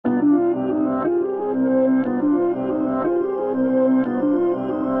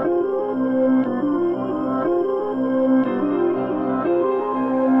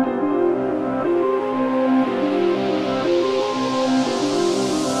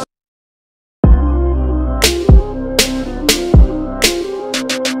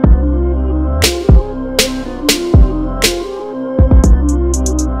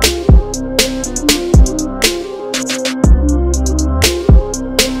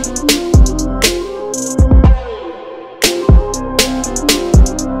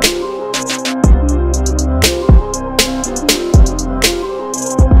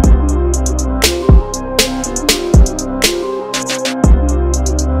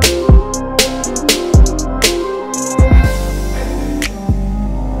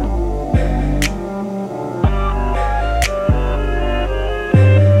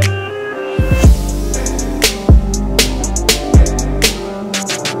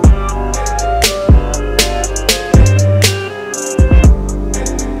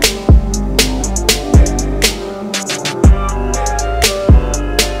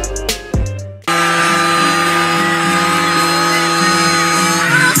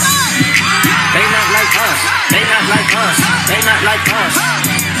us. They not like us.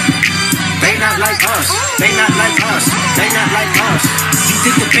 They not like us. They not like us. They not like us. You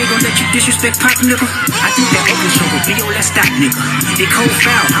think the bay gon' let you disrespect Pop, nigga? I think that open show will be your last stop, nigga. It cold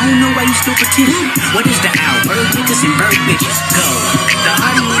foul. I don't know why you still pretend. What is the owl? Bird niggas and bird bitches. Go. The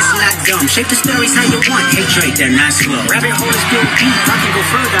audience not dumb. Shape the stories how you want. Hatred, they're not slow. Rabbit hole is still deep. I can go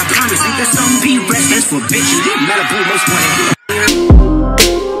further, I promise. Ain't there some B residence for bitches? Malibu most wanted.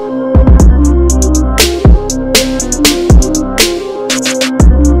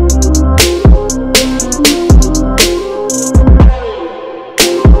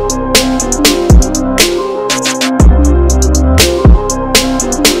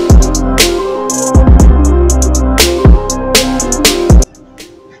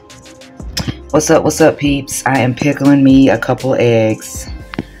 What's up, peeps? I am pickling me a couple eggs.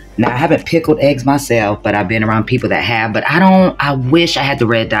 Now, I haven't pickled eggs myself, but I've been around people that have. But I wish I had the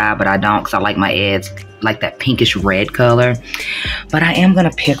red dye, but I don't, because I like my eggs like that pinkish red color. But I am going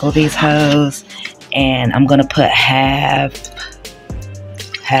to pickle these hoes, and I'm going to put half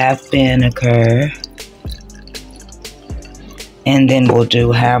vinegar, and then we'll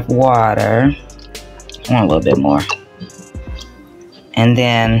do half water. I want a little bit more. And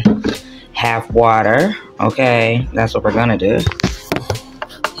then half water. Okay, that's what we're gonna do.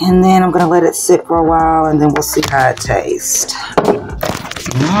 And then I'm gonna let it sit for a while, and then we'll see how it tastes.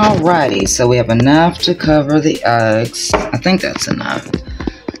 Alrighty, so we have enough to cover the eggs. I think that's enough.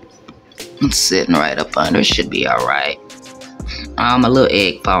 It's sitting right up under. Should be alright. My little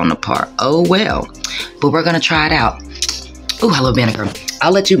egg falling apart. Oh well. But we're gonna try it out. Ooh, I love vinegar.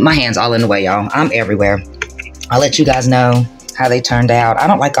 I'll let you, my hand's all in the way, y'all. I'm everywhere. I'll let you guys know how they turned out. I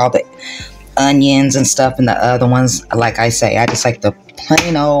don't like all the onions and stuff in the other ones. Like I say, I just like the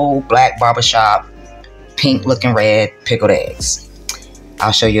plain old black barbershop, pink looking red pickled eggs.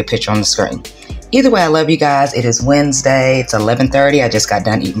 I'll show you a picture on the screen. Either way, I love you guys. It is Wednesday. It's 11:30. I just got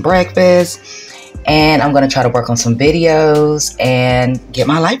done eating breakfast, and I'm going to try to work on some videos and get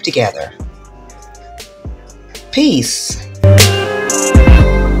my life together. Peace.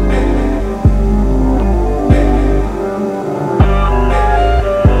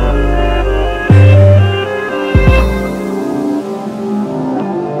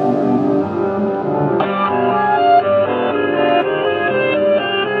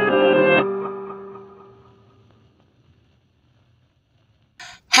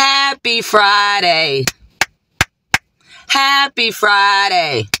 Happy Friday. Happy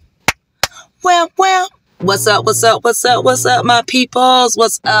Friday. Well, what's up, my peoples?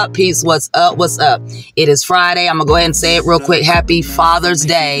 What's up, peace? What's up? It is Friday. I'm going to go ahead and say it real quick. Happy Father's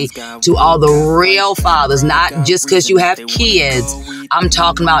Day to all the real fathers, not just because you have kids. I'm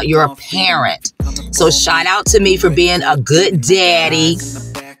talking about you're a parent. So shout out to me for being a good daddy,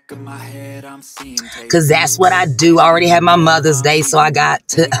 because that's what I do. I already had my Mother's Day, so I got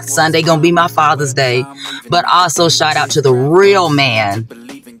to Sunday gonna be my Father's Day. But also shout out to the real men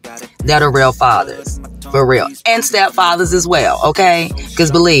that are real fathers, for real, and stepfathers as well, okay? Because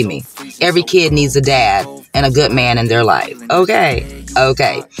believe me, every kid needs a dad and a good man in their life, okay?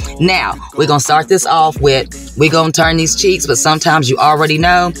 Now, we're gonna start this off with, we're gonna turn these cheeks, but sometimes you already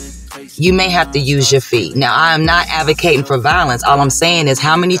know, you may have to use your feet. Now, I am not advocating for violence. All I'm saying is,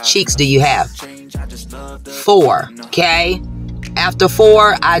 how many cheeks do you have? 4, okay? After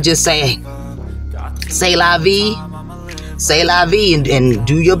 4, I just say la vie. Say la vie and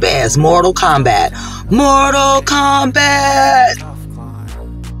do your best. Mortal Kombat. Mortal Kombat!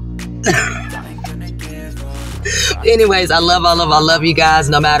 Anyways, I love you guys.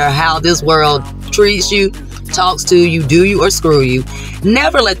 No matter how this world treats you, talks to you, do you, or screw you,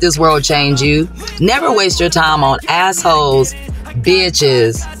 never let this world change you. Never waste your time on assholes,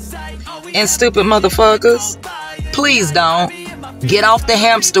 bitches, and stupid motherfuckers. Please don't. Get off the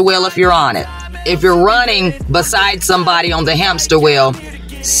hamster wheel if you're on it. If you're running beside somebody on the hamster wheel,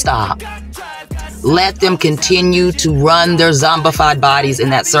 stop. Let them continue to run their zombified bodies in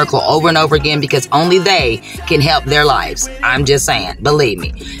that circle over and over again, because only they can help their lives. I'm just saying, believe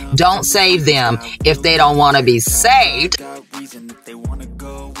me. Don't save them if they don't want to be saved.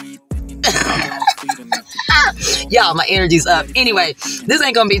 Y'all, my energy's up. Anyway, this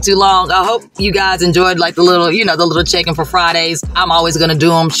ain't gonna be too long. I hope you guys enjoyed like the little check-in for Fridays. I'm always gonna do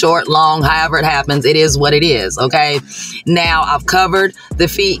them short, long, however it happens. It is what it is, okay? Now, I've covered the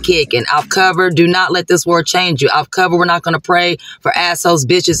feet kicking. I've covered do not let this world change you. I've covered we're not gonna pray for assholes,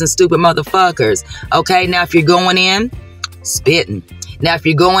 bitches, and stupid motherfuckers. Okay, now if you're going in, spitting. Now, if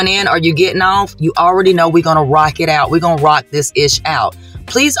you're going in or you're getting off, you already know we're gonna rock it out. We're gonna rock this ish out.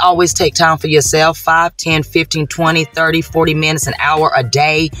 please always take time for yourself. 5, 10, 15, 20, 30, 40 minutes, an hour a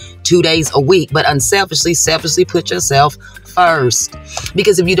day, 2 days a week. But selfishly put yourself first.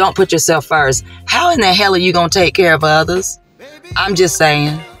 Because if you don't put yourself first, how in the hell are you going to take care of others? I'm just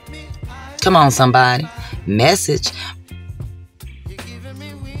saying. Come on, somebody. Message.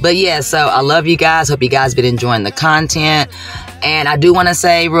 But yeah, so I love you guys. Hope you guys been enjoying the content. And I do want to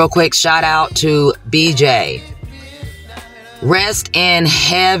say real quick, shout out to BJ. Rest in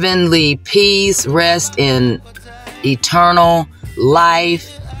heavenly peace. Rest in eternal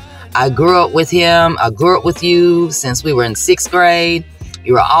life. I grew up with him. I grew up with you since we were in 6th grade.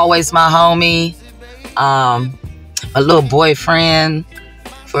 You were always my homie. My little boyfriend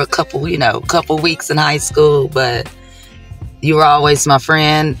for a couple weeks in high school. But you were always my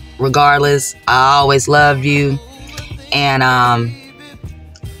friend, regardless. I always loved you. And I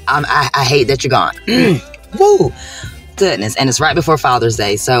hate that you're gone. Woo! Goodness. And it's right before Father's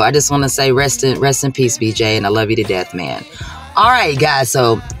Day. So I just want to say rest in peace, BJ. And I love you to death, man. All right, guys.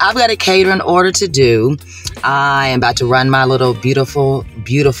 So I've got a catering order to do. I am about to run my little beautiful,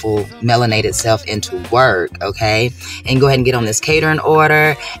 beautiful melanated self into work, okay? And go ahead and get on this catering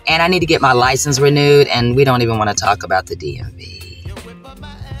order. And I need to get my license renewed. And we don't even want to talk about the DMV.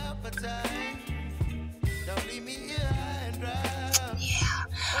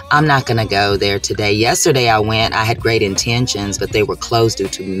 I'm not going to go there today. Yesterday I went. I had great intentions, but they were closed due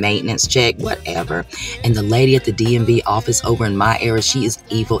to maintenance check, whatever. And the lady at the DMV office over in my area, she is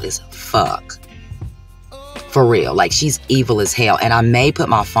evil as fuck. For real. Like, she's evil as hell. And I may put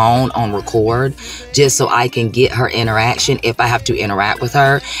my phone on record just so I can get her interaction if I have to interact with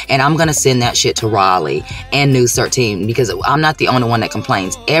her. And I'm going to send that shit to Raleigh and News 13 because I'm not the only one that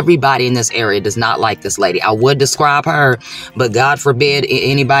complains. Everybody in this area does not like this lady. I would describe her, but God forbid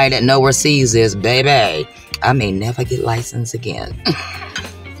anybody that knows or sees this, baby, I may never get licensed again.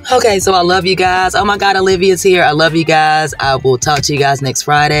 Okay, so I love you guys. Oh my God, Olivia's here. I love you guys. I will talk to you guys next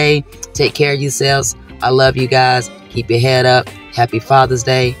Friday. Take care of yourselves. I love you guys. Keep your head up. Happy Father's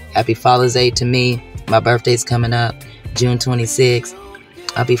Day. Happy Father's Day to me. My birthday's coming up, June 26th.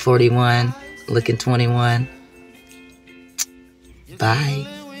 I'll be 41, looking 21. Bye.